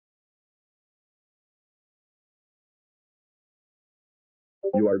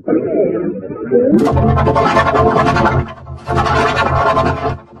You are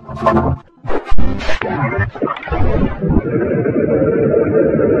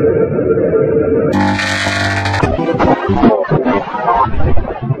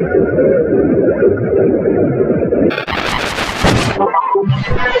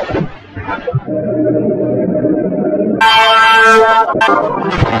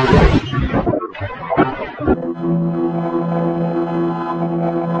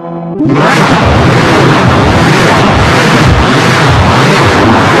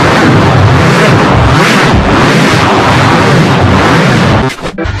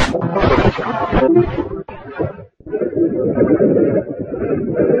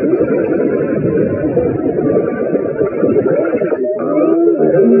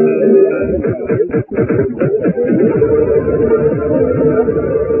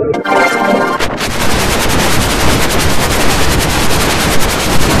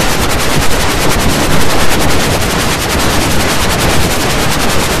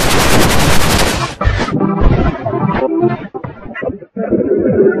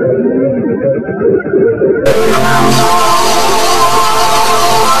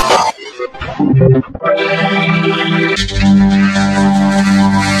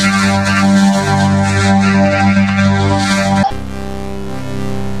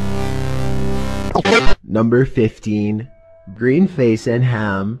Number 15. Green face and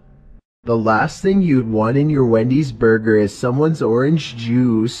ham. The last thing you'd want in your Wendy's burger is someone's orange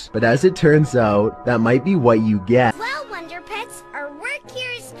juice, but as it turns out, that might be what you get. Well, Wonder Pets, our work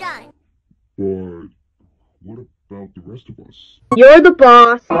here is done. But what about the rest of us? You're the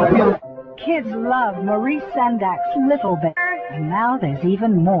boss. Kids love Maurice Sendak's Little Bear. And now there's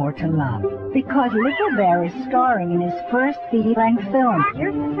even more to love. Because Little Bear is starring in his first feature-length film.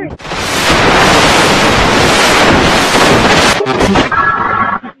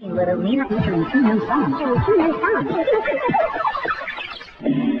 Little Lena featuring 2 new songs.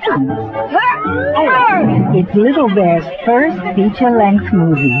 It's Little Bear's first feature-length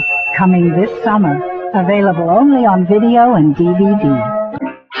movie, coming this summer. Available only on video and DVD.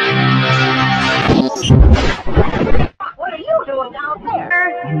 What are you doing down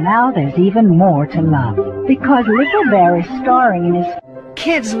there? And now there's even more to love. Because Little Bear is starring in his...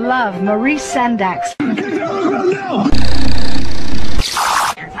 Kids love Maurice Sendak's...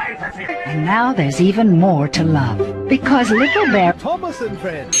 And now there's even more to love. Because Little Bear... Thomas and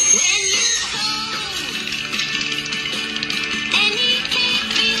Friends.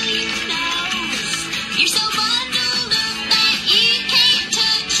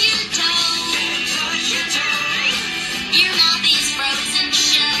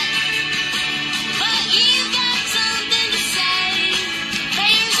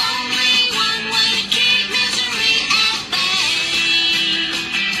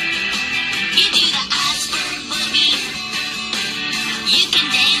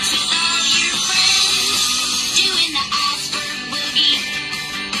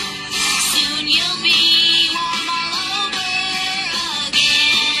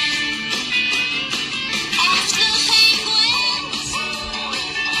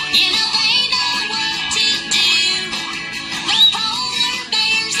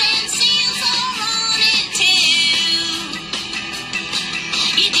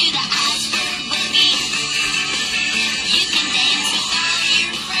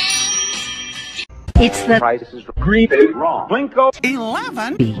 It's the... Price is green is wrong. Blinko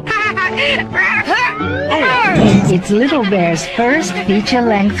 11. It's Little Bear's first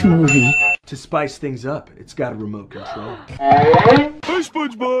feature-length movie. To spice things up, it's got a remote control. Hey,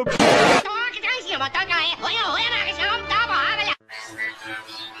 SpongeBob!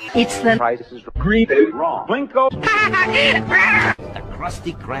 It's the... price is green is wrong. Blinko The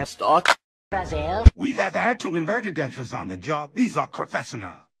crusty crab stalk. We've had two inverted dancers on the job. These are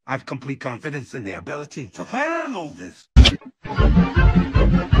professional. I've complete confidence in their ability to handle this.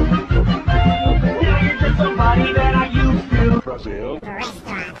 Brazil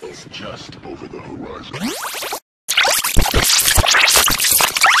is just over the horizon.